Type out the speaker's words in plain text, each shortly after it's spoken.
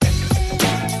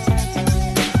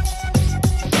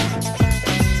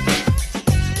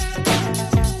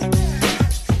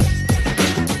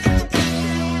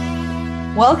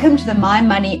Welcome to the My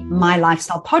Money, My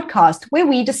Lifestyle podcast, where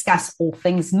we discuss all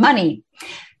things money.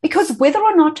 Because whether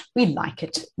or not we like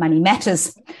it, money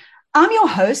matters. I'm your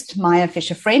host, Maya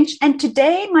Fisher-French, and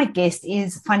today my guest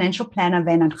is financial planner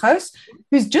Wynand Gouws,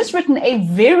 who's just written a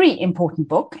very important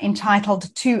book entitled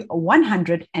To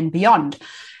 100 and Beyond.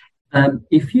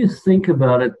 If you think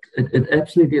about it, it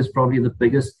absolutely is probably the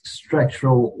biggest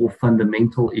structural or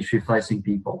fundamental issue facing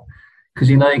people. Because,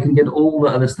 you can get all the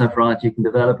other stuff right. You can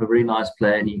develop a very nice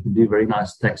plan. You can do very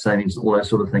nice tax savings, all those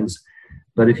sort of things.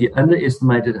 But if you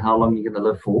underestimated how long you're going to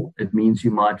live for, it means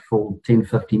you might fall 10,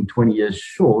 15, 20 years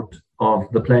short of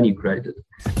the plan you created.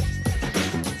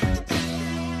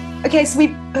 Okay, so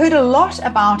we've heard a lot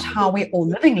about how we're all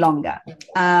living longer.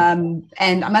 And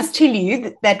I must tell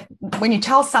you that when you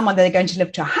tell someone that they're going to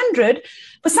live to 100,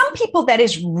 for some people that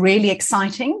is really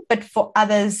exciting, but for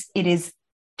others it is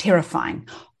terrifying.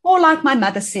 Or like my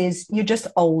mother says, you're just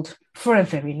old for a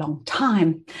very long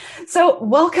time. So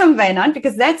welcome, Wynand,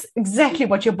 because that's exactly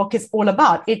what your book is all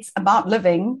about. It's about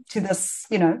living to this,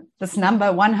 this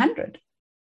number 100.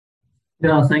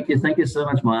 Yeah, thank you. Thank you so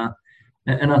much, Maya.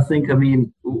 And I think,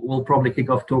 we'll probably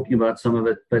kick off talking about some of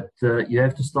it, but you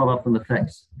have to start off on the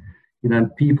facts.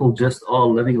 People just are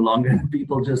living longer.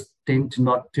 People just tend to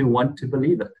not to want to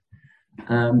believe it.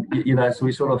 So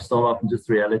we sort of start off in just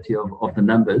the reality of the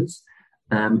numbers.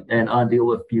 And I deal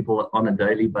with people on a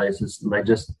daily basis, and they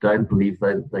just don't believe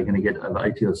that they're going to get over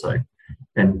 80 or so.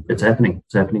 And it's happening.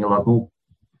 It's happening a lot more.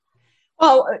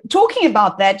 Well, talking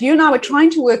about that, you and I were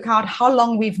trying to work out how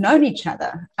long we've known each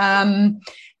other. And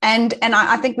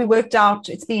I think we worked out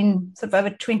it's been sort of over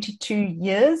 22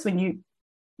 years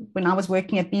when I was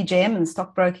working at BJM in the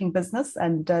stockbroking business.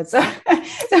 And so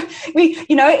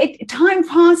time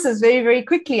passes very, very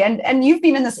quickly. And you've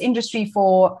been in this industry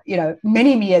for,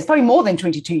 many years, probably more than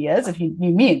 22 years, if you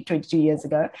knew me 22 years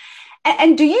ago.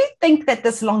 And do you think that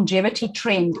this longevity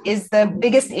trend is the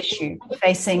biggest issue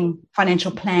facing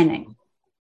financial planning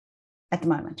at the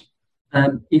moment?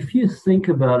 If you think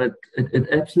about it, it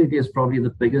absolutely is probably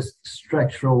the biggest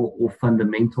structural or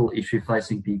fundamental issue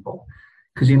facing people.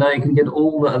 Because, you can get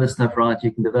all the other stuff right.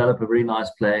 You can develop a very nice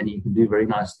plan. You can do very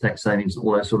nice tax savings,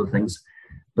 all those sort of things.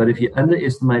 But if you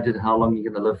underestimated how long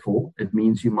you're going to live for, it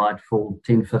means you might fall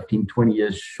 10, 15, 20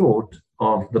 years short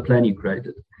of the plan you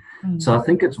created. Mm-hmm. So I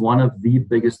think it's one of the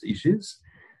biggest issues.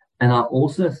 And I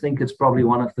also think it's probably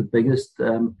one of the biggest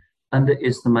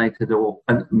underestimated or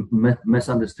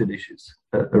misunderstood issues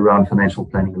around financial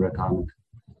planning and retirement.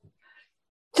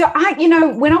 So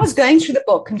when I was going through the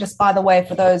book, and just by the way,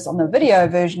 for those on the video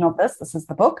version of this is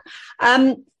the book.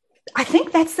 I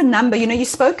think that's the number. You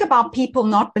spoke about people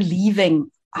not believing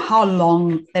how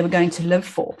long they were going to live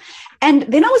for. And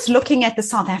then I was looking at the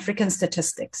South African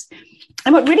statistics.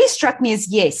 And what really struck me is,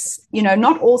 yes,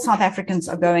 not all South Africans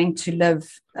are going to live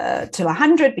till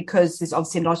 100 because there's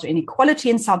obviously a lot of inequality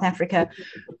in South Africa.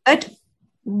 But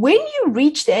when you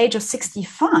reach the age of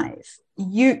 65,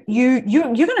 you're going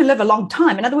to live a long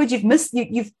time. In other words,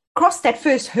 you've crossed that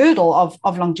first hurdle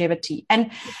of longevity. And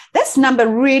this number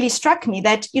really struck me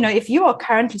that, if you are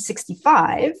currently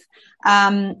 65,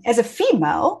 as a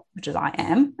female, which is I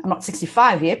am, I'm not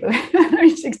 65 yet, but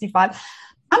I'm 65,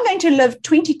 I'm going to live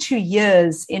 22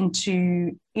 years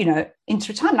into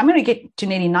retirement. I'm going to get to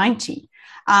nearly 90.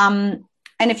 And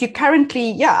if you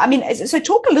currently, so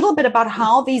talk a little bit about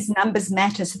how these numbers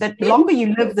matter so that the longer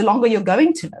you live, the longer you're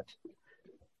going to live.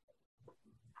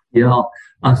 Yeah,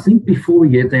 I think before we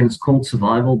get there, it's called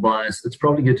survival bias. It's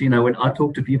probably good to, when I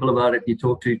talk to people about it, you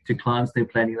talk to clients, they're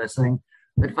planning, they're saying,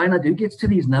 but Wynand, who gets to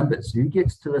these numbers? Who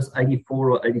gets to this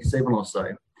 84 or 87 or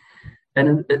so?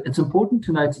 And it's important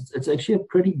to note it's actually a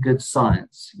pretty good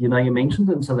science. You mentioned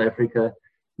in South Africa,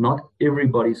 not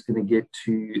everybody's going to get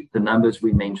to the numbers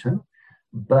we mentioned,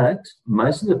 but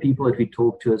most of the people that we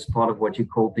talk to as part of what you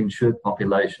call the insured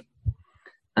population,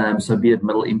 so be it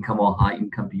middle income or high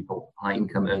income people, high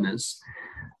income earners.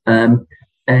 And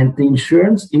the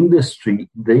insurance industry,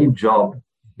 their job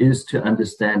is to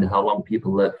understand how long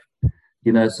people live.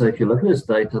 So if you look at this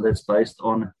data that's based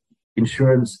on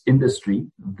insurance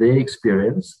industry, their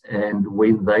experience, and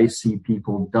when they see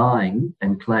people dying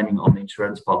and claiming on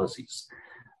insurance policies.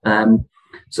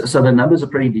 So the numbers are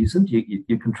pretty decent.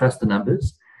 You can trust the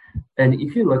numbers. And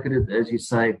if you look at it, as you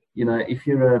say, if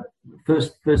you're a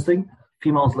first thing,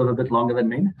 females live a bit longer than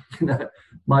men.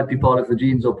 Might be part of the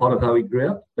genes or part of how we grew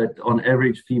up, but on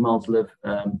average, females live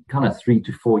kind of 3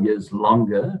 to 4 years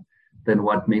longer than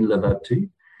what men live up to.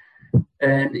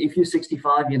 And if you're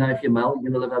 65, if you're male,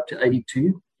 you're going to live up to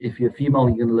 82. If you're female,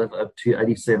 you're going to live up to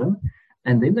 87.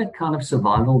 And then that kind of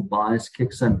survival bias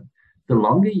kicks in. The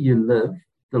longer you live,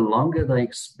 the longer they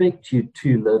expect you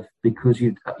to live because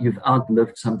you've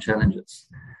outlived some challenges.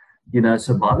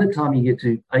 So by the time you get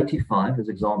to 85, as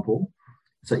example,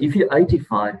 so if you're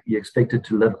 85, you're expected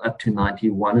to live up to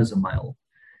 91 as a male.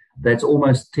 That's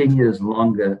almost 10 years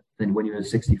longer than when you were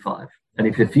 65. And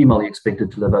if you're female, you're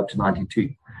expected to live up to 92.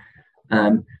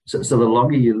 So the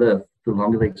longer you live, the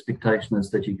longer the expectation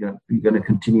is that you're going to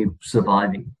continue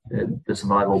surviving, the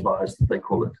survival bias that they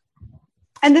call it.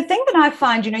 And the thing that I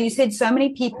find, you said so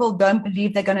many people don't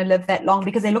believe they're going to live that long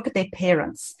because they look at their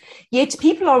parents. Yet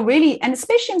people are really, and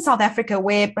especially in South Africa,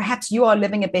 where perhaps you are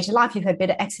living a better life, you've had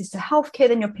better access to healthcare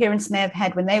than your parents may have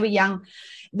had when they were young.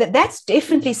 That's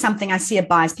definitely something I see a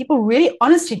bias. People really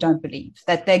honestly don't believe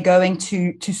that they're going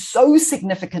to so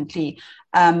significantly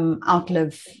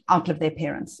outlive their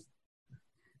parents.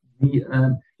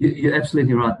 You're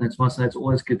absolutely right. That's why I say it's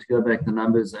always good to go back to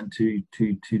numbers and to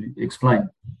explain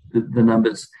the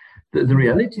numbers. The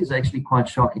reality is actually quite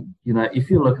shocking. If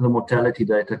you look at the mortality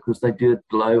data, because they do it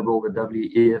global, the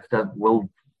WEF, the World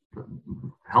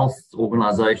Health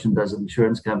Organization does it,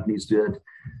 insurance companies do it,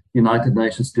 United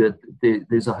Nations do it.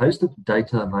 There's a host of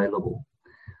data available.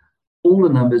 All the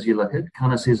numbers you look at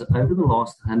kind of says over the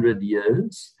last 100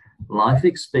 years, life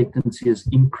expectancy has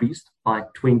increased by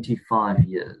 25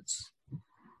 years.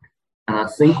 And I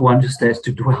think one just has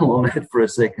to dwell on that for a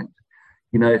second.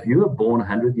 If you were born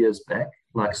 100 years back,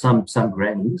 like some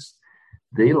grannies,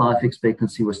 their life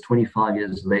expectancy was 25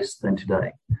 years less than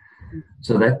today.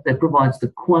 So that provides the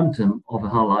quantum of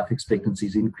how life expectancy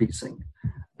is increasing.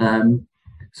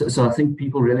 So I think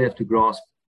people really have to grasp,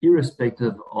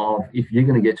 irrespective of if you're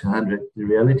going to get to 100, the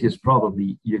reality is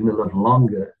probably you're going to live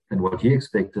longer than what you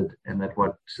expected and that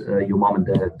what your mom and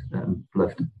dad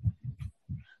lived.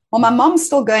 Well, my mom's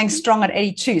still going strong at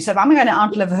 82. So if I'm going to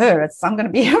outlive her, I'm going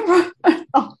to be here for a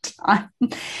long time.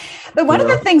 But one of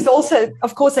the things also,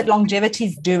 of course, that longevity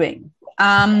is doing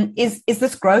is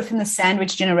this growth in the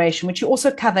sandwich generation, which you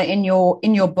also cover in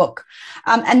your book.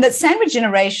 And the sandwich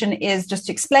generation is, just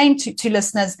to explain to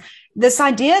listeners, this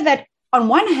idea that on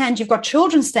one hand, you've got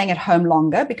children staying at home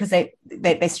longer because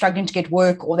they're struggling to get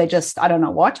work, or they're just, I don't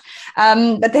know what,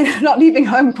 but they're not leaving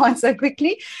home quite so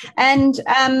quickly. And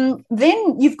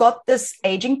then you've got this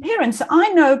aging parents. So I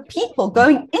know people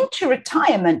going into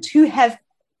retirement who have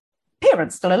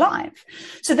parents still alive.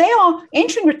 So they are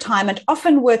entering retirement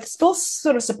often with still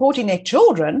sort of supporting their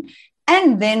children,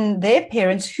 and then their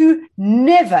parents who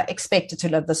never expected to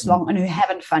live this long and who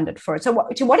haven't funded for it. So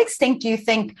to what extent do you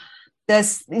think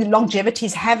this longevity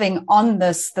is having on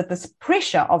this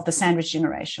pressure of the sandwich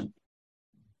generation?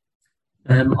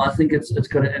 I think it's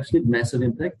got an absolute massive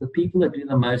impact. The people that do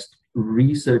the most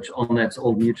research on that's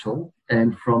Old Mutual,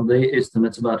 and from their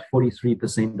estimates, about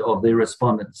 43% of their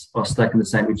respondents are stuck in the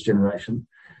sandwich generation,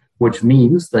 which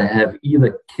means they have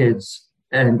either kids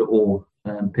and or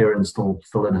parents still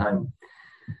at home.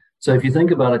 So if you think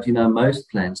about it, most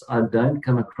plans, I don't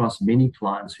come across many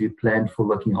clients who plan for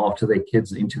looking after their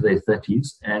kids into their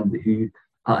 30s and who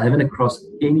haven't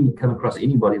come across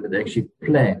anybody that actually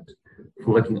planned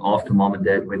for looking after mom and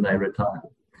dad when they retire.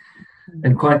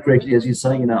 And quite correctly, as you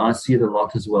say, I see it a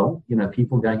lot as well.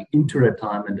 People going into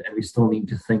retirement, and we still need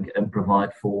to think and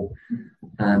provide for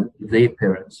their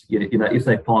parents. If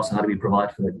they pass, how do we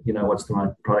provide for them? What's the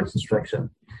right products and structure?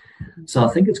 So I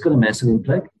think it's got a massive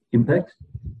impact.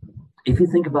 If you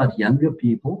think about younger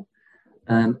people,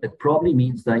 it probably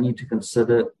means they need to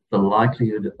consider the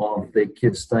likelihood of their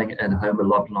kids staying at home a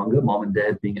lot longer, mom and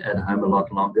dad being at home a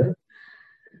lot longer.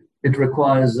 It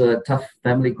requires tough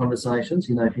family conversations.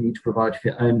 If you need to provide for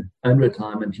your own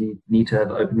retirement, you need to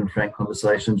have open and frank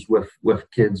conversations with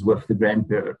kids, with the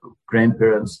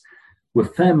grandparents,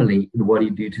 with family, and what do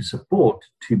you do to support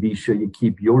to be sure you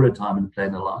keep your retirement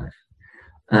plan alive.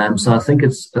 So I think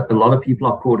it's a lot of people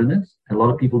are caught in it. A lot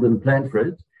of people didn't plan for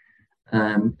it,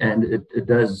 and it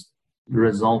does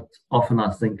result often,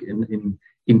 I think,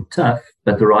 in tough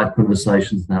but the right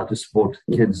conversations now to support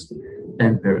kids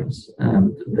and parents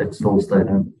that still stay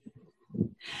home.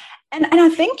 And I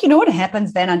think, what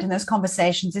happens, Wynand, in those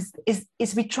conversations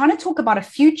is we're trying to talk about a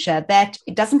future that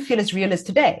it doesn't feel as real as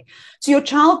today. So your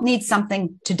child needs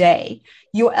something today.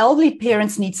 Your elderly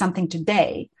parents need something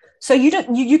today. So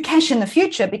you cash in the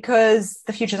future because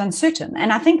the future is uncertain.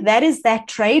 And I think that is that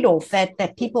trade-off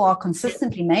that people are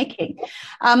consistently making.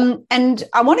 And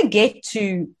I want to get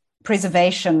to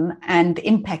preservation and the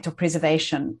impact of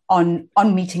preservation on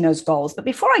meeting those goals. But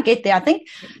before I get there, I think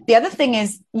the other thing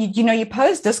is, you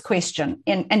posed this question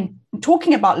and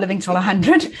talking about living till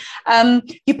 100,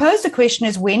 you posed the question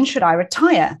is, when should I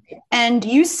retire? And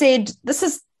you said, this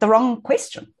is the wrong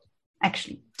question,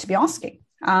 actually, to be asking.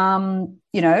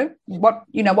 What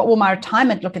will my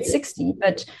retirement look at 60?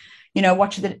 But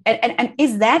what should and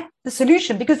is that the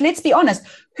solution? Because let's be honest,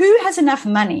 who has enough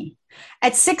money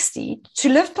at 60 to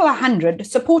live till 100,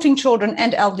 supporting children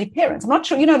and elderly parents? I'm not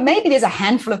sure, maybe there's a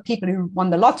handful of people who won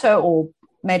the lotto or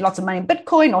made lots of money in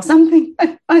Bitcoin or something.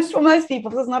 For most people,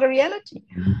 this is not a reality.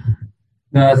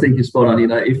 No, I think you're spot on.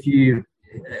 If you,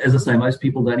 as I say, most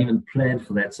people don't even plan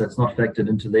for that. So it's not factored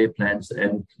into their plans,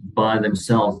 and by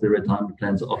themselves, their retirement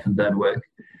plans often don't work.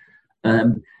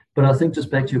 But I think just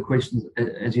back to your questions,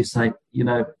 as you say,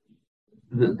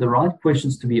 the right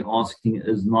questions to be asking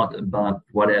is not about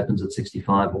what happens at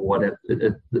 65 or what.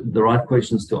 The right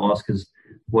questions to ask is,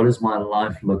 what does my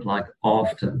life look like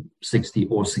after 60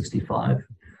 or 65?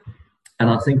 And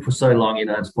I think for so long,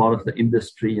 it's part of the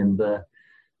industry and the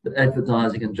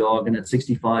advertising and jargon. At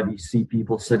 65, you see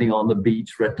people sitting on the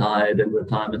beach, retired, and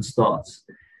retirement starts.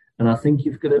 And I think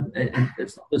you've got to, and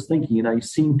it's not just thinking, you've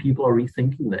seen people are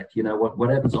rethinking that, what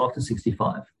happens after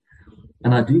 65.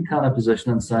 And I do kind of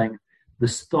position and saying the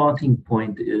starting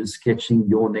point is sketching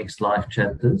your next life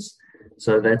chapters.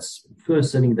 So that's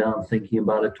first sitting down, thinking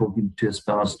about it, talking to a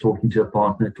spouse, talking to a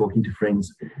partner, talking to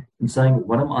friends, and saying,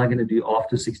 what am I going to do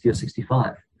after 60 or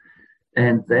 65?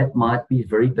 And that might be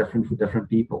very different for different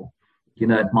people.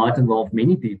 It might involve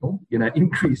many people,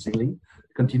 increasingly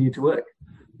continue to work.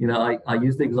 I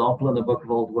use the example in the book of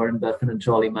old Warren Buffett and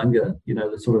Charlie Munger,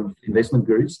 the sort of investment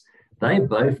gurus. They're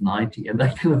both 90 and they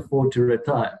can afford to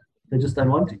retire. They just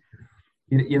don't want to.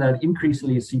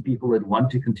 Increasingly you see people that want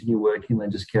to continue working, they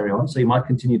just carry on. So you might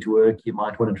continue to work, you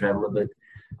might want to travel a bit,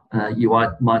 you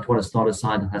might want to start a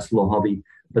side hustle or hobby.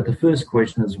 But the first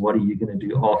question is, what are you going to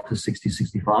do after 60,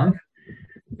 65?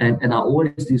 And I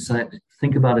always do say,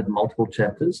 think about it in multiple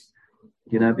chapters,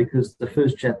 because the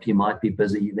first chapter you might be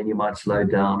busy, then you might slow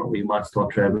down or you might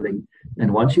start traveling.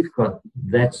 And once you've got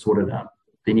that sorted out,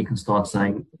 then you can start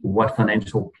saying, what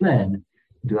financial plan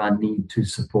do I need to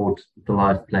support the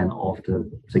life plan after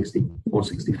 60 or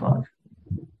 65?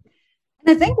 And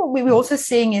I think what we're also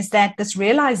seeing is that this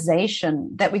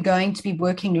realization that we're going to be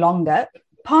working longer,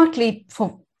 partly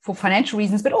for financial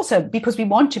reasons, but also because we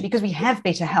want to, because we have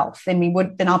better health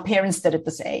than our parents did at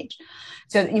this age.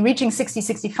 So you're reaching 60,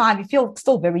 65, you feel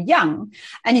still very young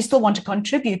and you still want to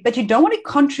contribute, but you don't want to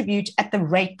contribute at the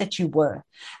rate that you were.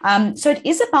 So it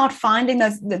is about finding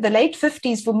the late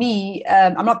 50s for me.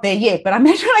 I'm not there yet, but I'm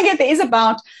trying to get there, is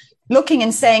about looking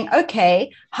and saying,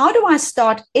 okay, how do I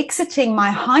start exiting my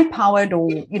high-powered or,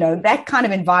 that kind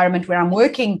of environment where I'm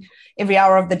working every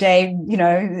hour of the day,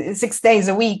 6 days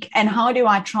a week, and how do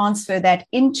I transfer that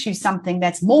into something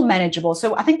that's more manageable?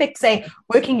 So I think they say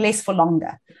working less for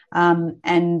longer,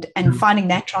 and finding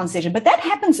that transition. But that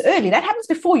happens early. That happens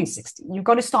before you're 60. You've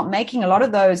got to start making a lot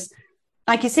of those,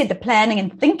 like you said, the planning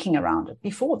and thinking around it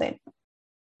before then.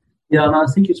 Yeah, and I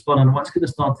think it's spot on. One's going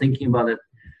to start thinking about it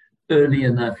early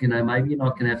enough. Maybe you're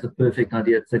not going to have the perfect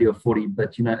idea at 30 or 40,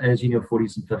 but as in your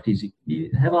 40s and 50s, you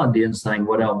have ideas saying,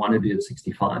 what do I want to do at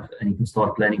 65, and you can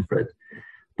start planning for it.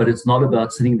 But it's not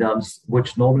about sitting down,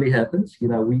 which normally happens.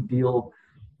 We deal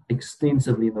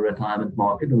extensively in the retirement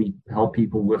market, and we help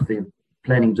people with their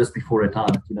planning just before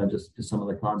retirement, just to some of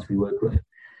the clients we work with,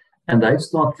 and they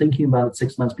start thinking about it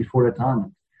 6 months before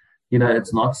retirement.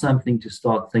 It's not something to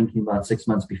start thinking about 6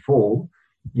 months before.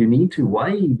 You need to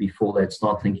way before that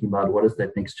start thinking about what does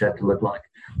that next chapter look like.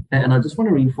 And I just want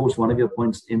to reinforce one of your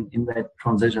points in that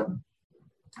transition.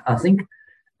 I think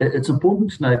it's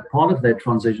important to know part of that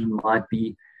transition might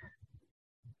be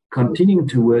continuing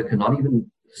to work and not even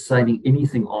saving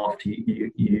anything after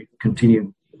you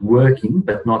continue working,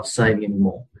 but not saving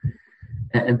anymore.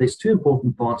 And there's two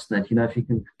important parts to that. If you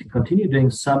can continue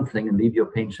doing something and leave your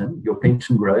pension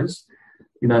grows.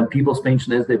 People's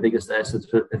pension is their biggest asset.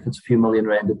 If it's a few million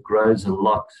rand, it grows a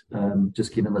lot,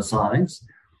 just given the size.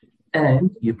 And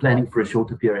you're planning for a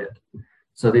shorter period.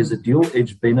 So there's a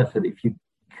dual-edged benefit. If you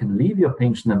can leave your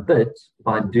pension a bit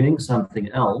by doing something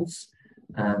else,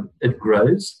 it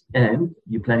grows and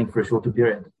you're planning for a shorter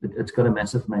period. It's got a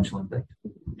massive financial impact.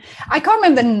 I can't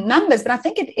remember the numbers, but I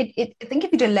think I think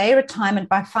if you delay retirement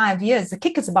by 5 years, the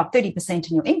kick is about 30%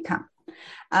 in your income.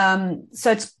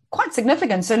 So it's quite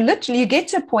significant. So literally you get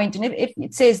to a point, and if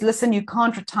it says, listen, you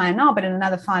can't retire now, but in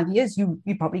another 5 years, you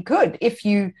probably could if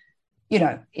you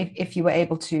were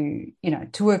able to,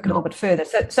 to work a little bit further.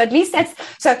 So at least that's,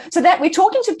 so that we're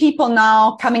talking to people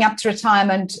now coming up to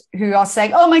retirement who are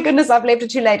saying, oh my goodness, I've left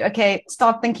it too late. Okay,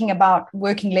 start thinking about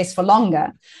working less for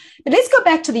longer. But let's go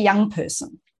back to the young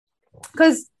person,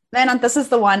 because then this is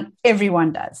the one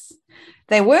everyone does.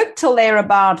 They work till they're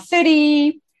about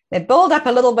 30, They build up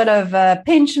a little bit of a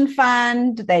pension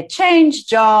fund, they change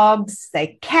jobs,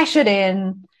 they cash it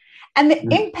in. And the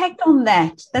impact on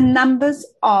that, the numbers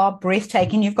are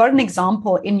breathtaking. You've got an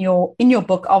example in your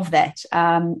book of that.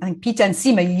 I think Peter and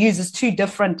Seema uses two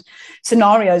different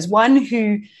scenarios. One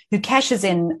who cashes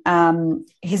in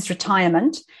his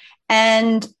retirement,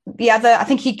 and the other, I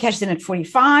think he cashed in at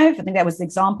 45. I think that was the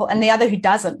example. And the other who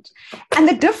doesn't. And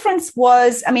the difference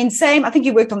was, same, I think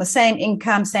you worked on the same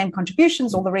income, same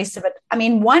contributions, all the rest of it.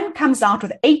 One comes out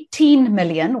with 18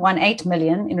 million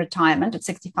in retirement at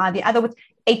 65, the other with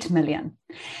 8 million.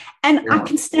 And I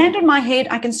can stand on my head,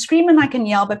 I can scream and I can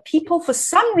yell, but people for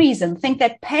some reason think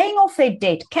that paying off their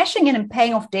debt, cashing in and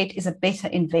paying off debt is a better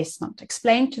investment.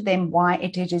 Explain to them why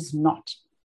it is not.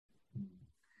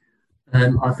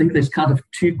 I think there's kind of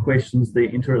two questions there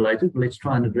interrelated. Let's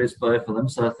try and address both of them.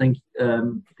 So I think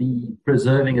the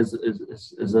preserving is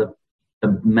a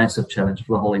massive challenge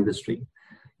for the whole industry.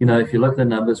 If you look at the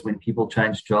numbers, when people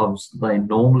change jobs, they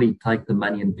normally take the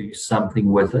money and do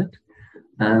something with it.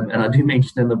 And I do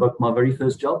mention in the book, my very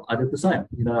first job, I did the same.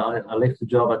 I left the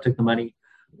job, I took the money.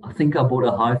 I think I bought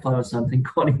a hi-fi or something,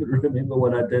 can't even remember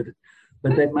what I did.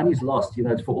 But that money's lost,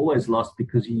 it's for always lost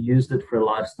because you used it for a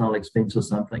lifestyle expense or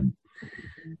something.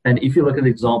 And if you look at the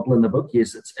example in the book,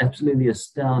 yes, it's absolutely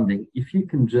astounding. If you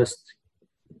can just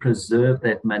preserve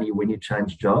that money when you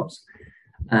change jobs,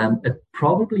 it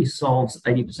probably solves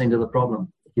 80% of the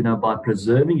problem. By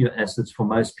preserving your assets, for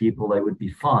most people, they would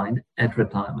be fine at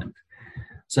retirement.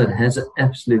 So it has an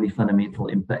absolutely fundamental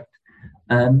impact.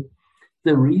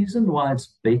 The reason why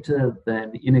it's better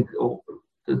than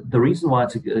the reason why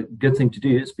it's a good thing to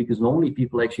do is because normally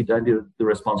people actually don't do the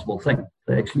responsible thing.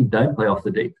 They actually don't pay off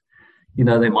the debt.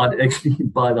 They might actually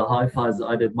buy the hi-fis that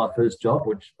I did my first job,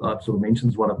 which I sort of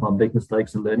mentions one of my big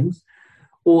mistakes and learnings,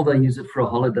 or they use it for a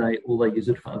holiday, or they use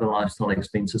it for other lifestyle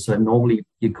expenses. So normally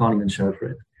you can't even show for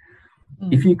it.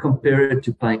 If you compare it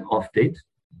to paying off debt,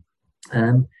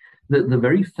 the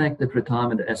very fact that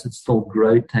retirement assets still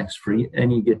grow tax-free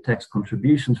and you get tax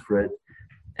contributions for it,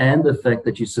 and the fact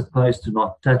that you're supposed to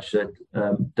not touch it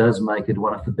does make it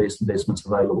one of the best investments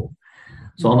available.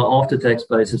 So on the after-tax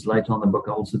basis, later on in the book,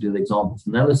 I also do the examples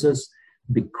analysis.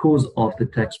 Because of the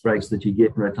tax breaks that you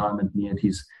get in retirement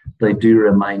annuities, they do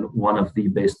remain one of the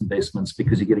best investments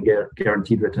because you get a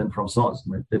guaranteed return from SARS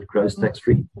that grows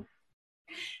tax-free.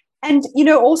 And,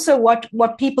 also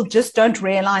what people just don't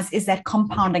realize is that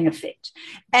compounding effect.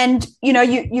 And,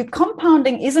 you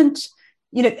compounding isn't,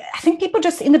 I think people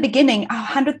just in the beginning,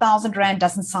 100,000 Rand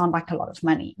doesn't sound like a lot of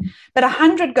money, but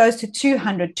 100 goes to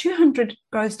 200, 200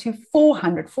 goes to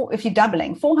 400, if you're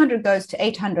doubling, 400 goes to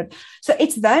 800. So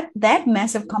it's that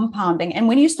massive compounding. And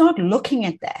when you start looking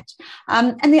at that,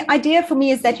 and the idea for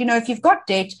me is that, if you've got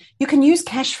debt, you can use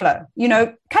cash flow,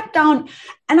 cut down.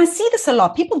 And I see this a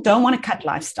lot. People don't want to cut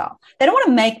lifestyle. They don't want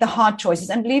to make the hard choices.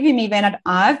 And believe you me, Wynand,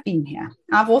 I've been here.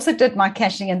 I've also did my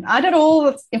cashing in. I did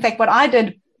all, in fact, what I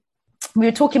did, we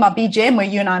were talking about BGM where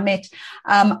you and I met.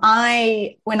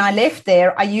 When I left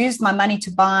there, I used my money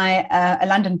to buy a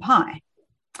London Pie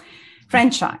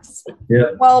franchise.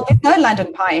 Yeah. Well, there's no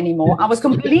London Pie anymore. I was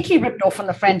completely ripped off on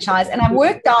the franchise, and I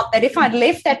worked out that if I'd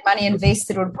left that money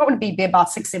invested, it would probably be about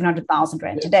 600,000-700,000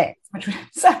 Rand today.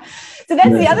 So that's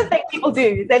the other thing people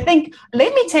do. They think,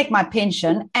 let me take my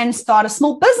pension and start a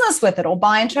small business with it or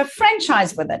buy into a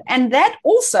franchise with it. And that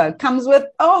also comes with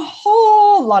a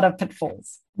whole lot of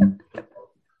pitfalls.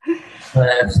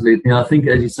 Absolutely. I think,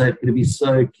 as you say, it's going to be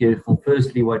so careful.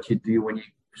 Firstly, what you do when you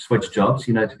switch jobs,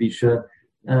 to be sure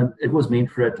it was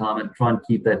meant for retirement. Try and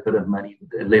keep that bit of money,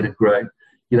 let it grow.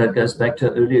 It goes back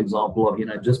to an earlier example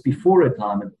of, just before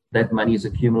retirement, that money is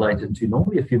accumulated to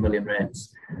normally a few million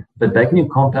rands. But back in your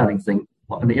compounding thing,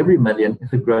 on every million,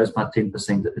 if it grows by 10%,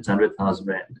 it's 100,000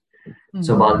 Rand. Mm-hmm.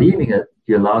 So by leaving it,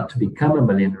 you're allowed to become a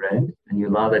million Rand, and you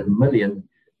allow that million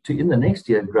to, in the next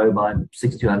year, grow by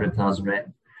 60 to 100,000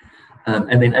 Rand.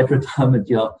 And then at retirement,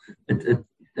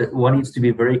 one needs to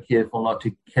be very careful not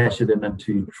to cash it in and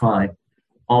to try,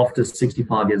 after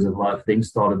 65 years of life, then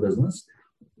start a business.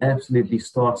 Absolutely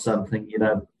start something,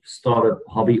 start a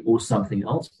hobby or something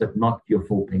else, but not your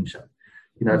full pension.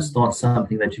 Start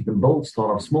something that you can build,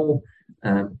 start off small,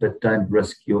 but don't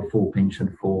risk your full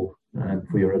pension for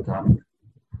your retirement.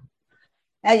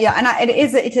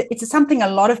 It's something a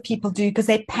lot of people do because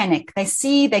they panic. They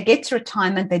get to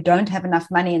retirement, they don't have enough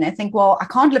money, and they think, well, I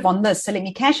can't live on this, so let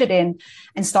me cash it in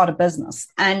and start a business.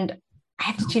 And I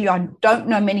have to tell you, I don't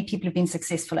know many people who've been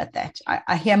successful at that.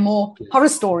 I hear more horror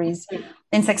stories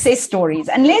than success stories,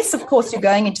 unless, of course, you're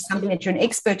going into something that you're an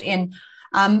expert in.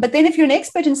 But then if you're an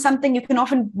expert in something, you can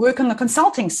often work on the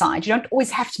consulting side. You don't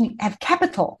always have to have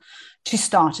capital to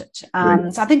start it.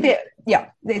 So I think there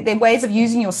are ways of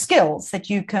using your skills that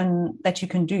you can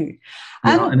do.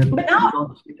 But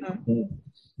now,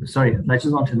 sorry, that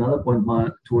is on to another point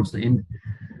towards the end,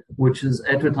 which is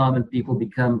at retirement, people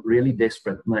become really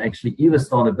desperate and they actually either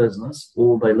start a business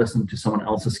or they listen to someone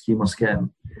else's scheme or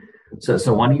scam.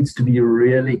 So one needs to be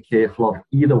really careful of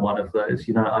either one of those.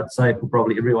 I'd say for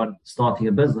probably everyone starting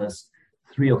a business,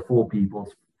 3 or 4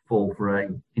 people fall for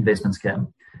an investment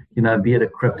scam. Be it a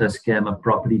crypto scam, a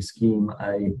property scheme,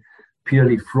 a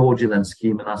purely fraudulent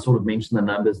scheme. And I sort of mentioned the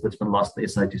numbers that's been lost in the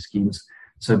SAT schemes.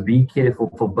 So be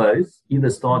careful for both, either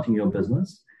starting your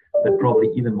business, but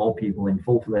probably even more people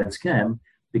fall for that scam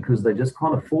because they just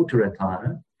can't afford to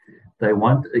retire. They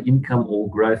want an income or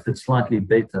growth that's slightly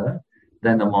better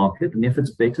than the market. And if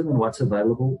it's better than what's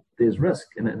available, there's risk.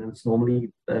 And it's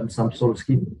normally some sort of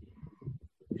scheme.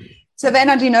 So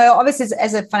Wynand, obviously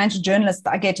as a financial journalist,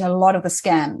 I get a lot of the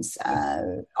scams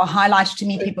are highlighted to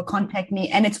me. People contact me,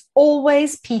 and it's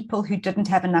always people who didn't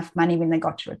have enough money when they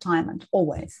got to retirement.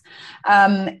 Always,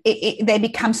 they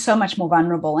become so much more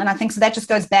vulnerable, and I think so. That just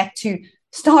goes back to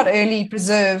start early,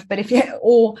 preserve. But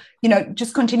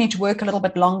just continue to work a little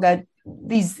bit longer.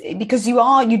 Because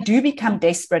you do become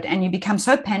desperate and you become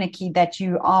so panicky that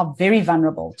you are very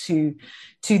vulnerable to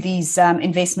these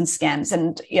investment scams.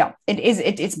 And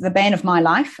it's the bane of my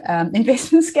life,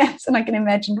 investment scams, and I can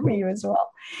imagine for you as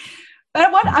well. But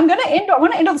I want to end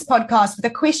on this podcast with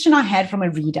a question I had from a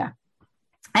reader.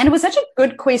 And it was such a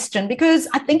good question because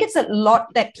I think it's a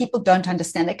lot that people don't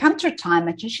understand. They come to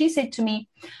retirement, and she said to me,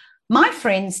 my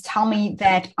friends tell me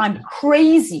that I'm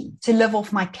crazy to live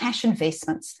off my cash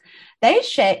investments. They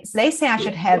say I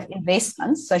should have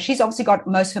investments. So she's obviously got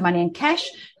most of her money in cash,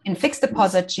 in fixed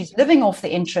deposit. She's living off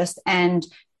the interest, and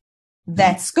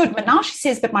that's good. But now she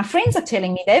says, but my friends are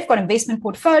telling me they've got investment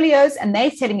portfolios and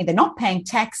they're telling me they're not paying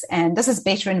tax and this is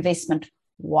better investment.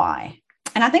 Why?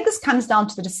 And I think this comes down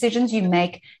to the decisions you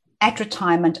make at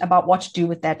retirement about what to do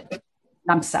with that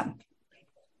lump sum.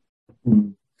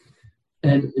 Mm.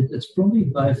 And it's probably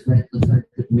both the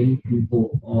fact that many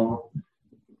people are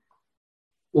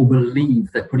or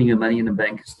believe that putting your money in a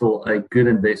bank is still a good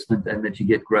investment and that you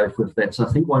get growth with that. So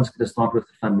I think one's going to start with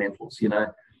the fundamentals.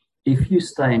 If you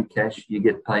stay in cash, you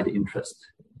get paid interest.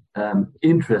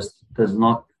 Interest does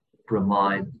not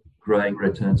provide growing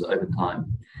returns over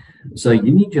time. So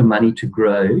you need your money to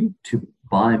grow to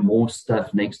buy more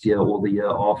stuff next year or the year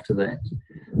after that.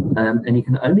 And you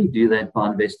can only do that by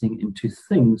investing into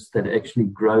things that actually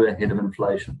grow ahead of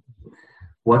inflation.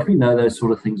 What we know those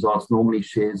sort of things are normally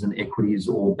shares and equities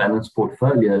or balanced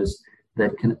portfolios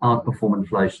that can outperform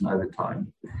inflation over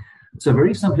time. So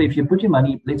very simply, if you put your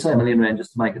money, let's say R1 million,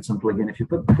 just to make it simple again, if you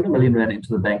put R1 million into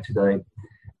the bank today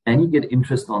and you get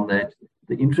interest on that,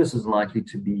 the interest is likely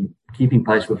to be keeping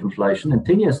pace with inflation. In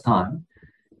 10 years' time,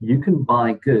 you can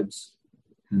buy goods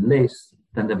less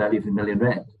than the value of R1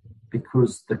 million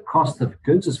because the cost of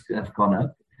goods have gone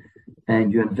up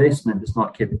and your investment has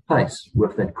not kept pace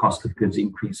with that cost of goods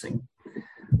increasing.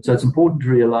 So it's important to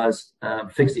realize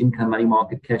fixed income money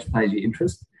market cash pays you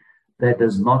interest. That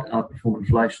does not outperform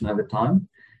inflation over time.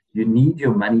 You need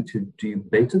your money to do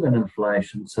better than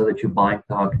inflation so that your buying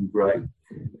power can grow.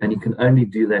 And you can only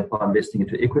do that by investing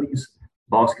into equities,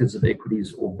 baskets of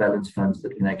equities, or balanced funds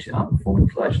that can actually outperform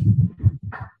inflation.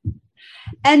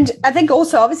 And I think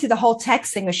also, obviously, the whole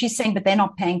tax thing, where she's saying, but they're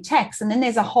not paying tax. And then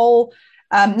there's a whole,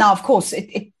 now, of course,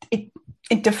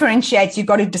 it differentiates. You've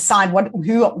got to decide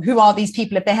who are these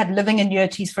people. If they have living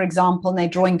annuities, for example, and they're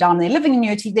drawing down their living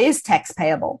annuity, there's tax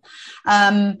payable.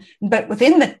 But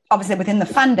within the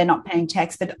fund, they're not paying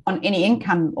tax, but on any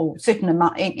income or certain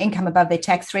amount income above their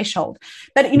tax threshold.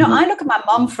 But, I look at my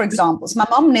mom, for example. So my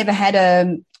mom never had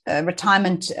a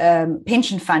retirement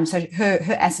pension fund, so her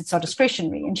assets are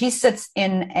discretionary, and she sits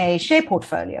in a share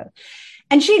portfolio.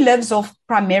 And she lives off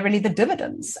primarily the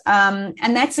dividends.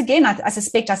 And that's, again, I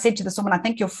suspect I said to this woman, I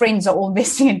think your friends are all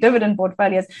investing in dividend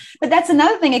portfolios. But that's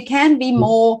another thing. It can be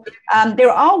more,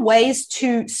 there are ways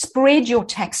to spread your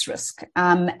tax risk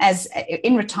as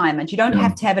in retirement. You don't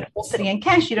have to have it all sitting in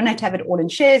cash. You don't have to have it all in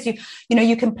shares.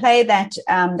 You can play that,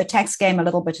 the tax game a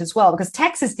little bit as well, because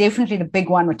tax is definitely the big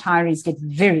one retirees get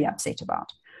very upset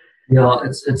about. Yeah,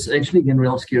 it's actually getting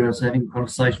real scary. I was having a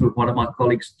conversation with one of my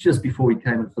colleagues just before we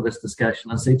came in for this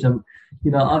discussion. I said to him,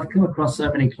 I've come across so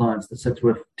many clients that sit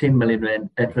with R10 million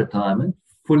at retirement,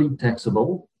 fully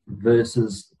taxable,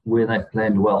 versus where they've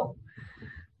planned well.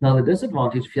 Now, the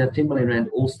disadvantage if you have R10 million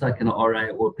all stuck in an RA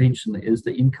or a pension is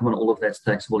the income and all of that's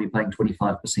taxable. You're paying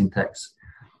 25% tax.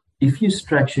 If you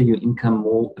structure your income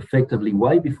more effectively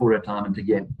way before retirement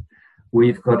again,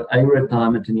 we've got a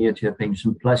retirement annuity, a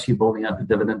pension, plus you're building up a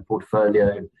dividend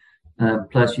portfolio,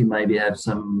 plus you maybe have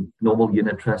some normal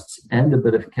unit trusts and a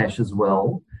bit of cash as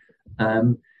well.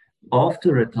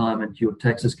 After retirement, your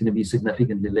tax is going to be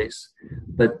significantly less.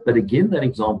 But again, that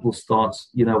example starts,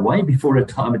 way before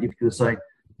retirement. If you could say,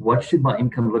 what should my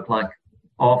income look like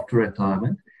after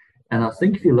retirement? And I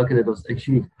think if you look at it, I was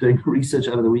actually doing research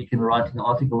over the weekend, writing an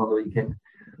article on the weekend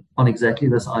on exactly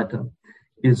this item,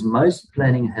 is most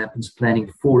planning happens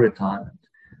planning for retirement,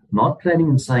 not planning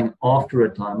and saying after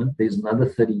retirement, there's another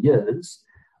 30 years.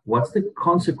 What's the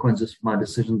consequences for my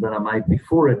decision that I made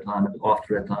before retirement,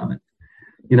 after retirement?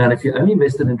 And if you only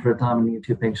invested into retirement and into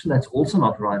your pension, that's also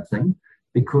not the right thing,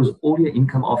 because all your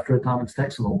income after retirement is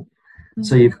taxable. Mm-hmm.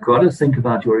 So you've got to think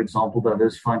about your example,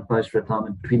 diversifying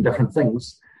post-retirement between different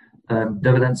things.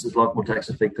 Dividends is a lot more tax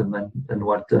effective than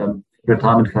what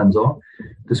retirement funds are.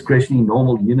 Discretionary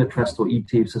normal unit trust or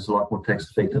ETFs is a lot more tax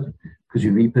effective because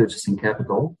you're repurchasing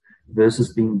capital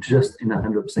versus being just in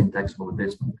 100% taxable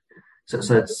investment. So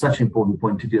it's such an important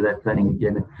point to do that planning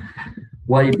again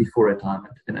way before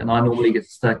retirement. And I normally get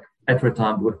stuck at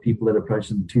retirement with people that approach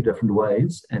them in two different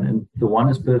ways. And the one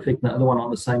is perfect, the other one on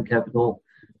the same capital,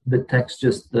 the tax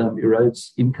just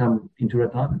erodes income into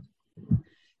retirement.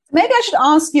 Maybe I should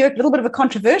ask you a little bit of a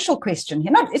controversial question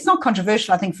here. It's not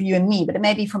controversial, I think, for you and me, but it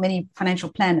may be for many financial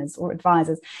planners or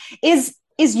advisors.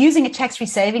 Is using a tax-free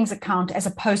savings account as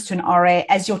opposed to an RA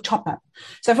as your top-up.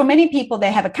 So for many people,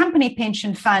 they have a company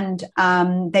pension fund.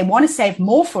 They want to save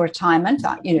more for retirement,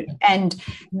 and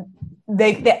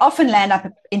they often land up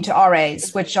into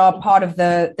RAs, which are part of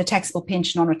the taxable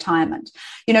pension on retirement.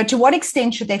 To what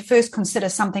extent should they first consider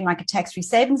something like a tax-free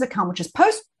savings account, which is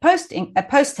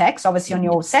post-tax, obviously on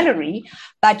your salary,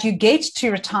 but you get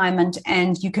to retirement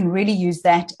and you can really use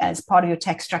that as part of your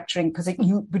tax structuring because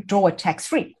you withdraw it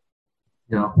tax-free?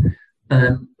 Yeah,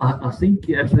 I think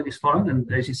you're absolutely spot on,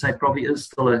 and as you say, probably is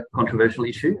still a controversial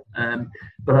issue.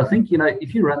 But I think,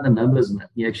 if you run the numbers in it,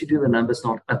 you actually do the numbers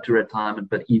not up to retirement,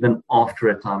 but even after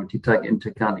retirement, you take into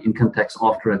account income tax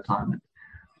after retirement.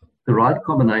 The right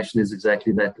combination is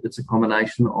exactly that. It's a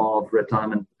combination of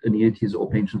retirement annuities or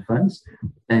pension funds,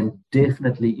 and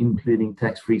definitely including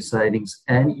tax-free savings,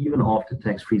 and even after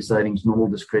tax-free savings, normal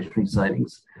discretionary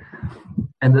savings.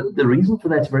 And the reason for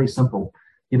that is very simple.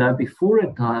 Before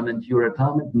retirement, your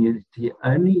retirement annuity,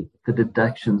 only the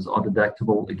deductions are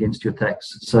deductible against your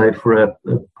tax. So for a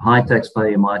high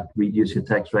taxpayer, you might reduce your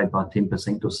tax rate by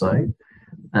 10% or so.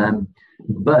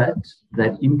 But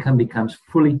that income becomes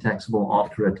fully taxable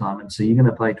after retirement. So you're going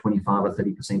to pay 25 or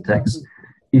 30% tax.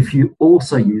 If you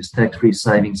also use tax-free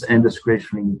savings and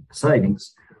discretionary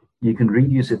savings, you can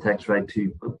reduce your tax rate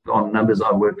to, on numbers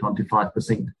I worked on, to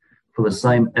 5% for the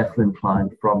same affluent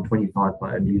client from 25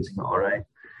 by only using an RA.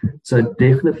 So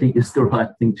definitely is the right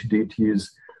thing to do to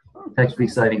use tax-free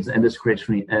savings and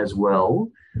discretionary as well.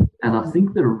 And I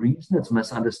think the reason it's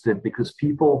misunderstood because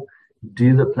people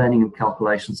do the planning and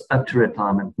calculations up to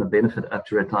retirement, the benefit up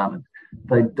to retirement.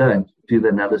 They don't do the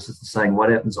analysis of saying what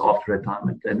happens after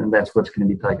retirement. And that's what's going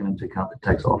to be taken into account, the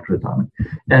tax after retirement.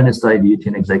 And estate duty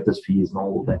and executors fees and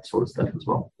all that sort of stuff as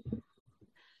well.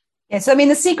 Yeah, so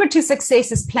the secret to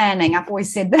success is planning. I've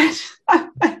always said that.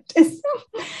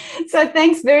 So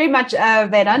thanks very much,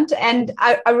 Wynand. And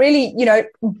I really,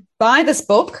 buy this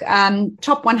book,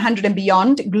 Top 100 and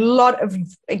Beyond. A lot of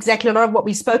what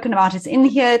we've spoken about is in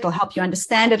here. It'll help you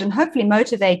understand it and hopefully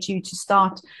motivate you to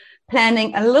start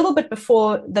planning a little bit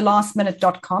before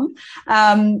thelastminute.com,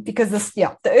 because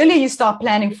the earlier you start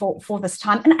planning for this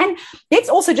time. And let's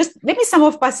also just, let me sum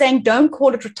off by saying, don't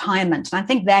call it retirement. And I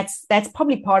think that's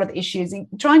probably part of the issue, is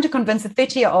trying to convince a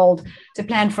 30-year-old to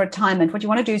plan for retirement. What you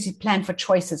want to do is you plan for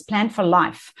choices, plan for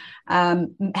life,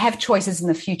 have choices in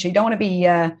the future. You don't want to be,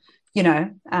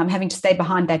 having to stay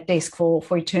behind that desk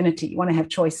for eternity. You want to have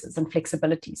choices and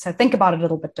flexibility. So think about it a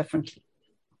little bit differently.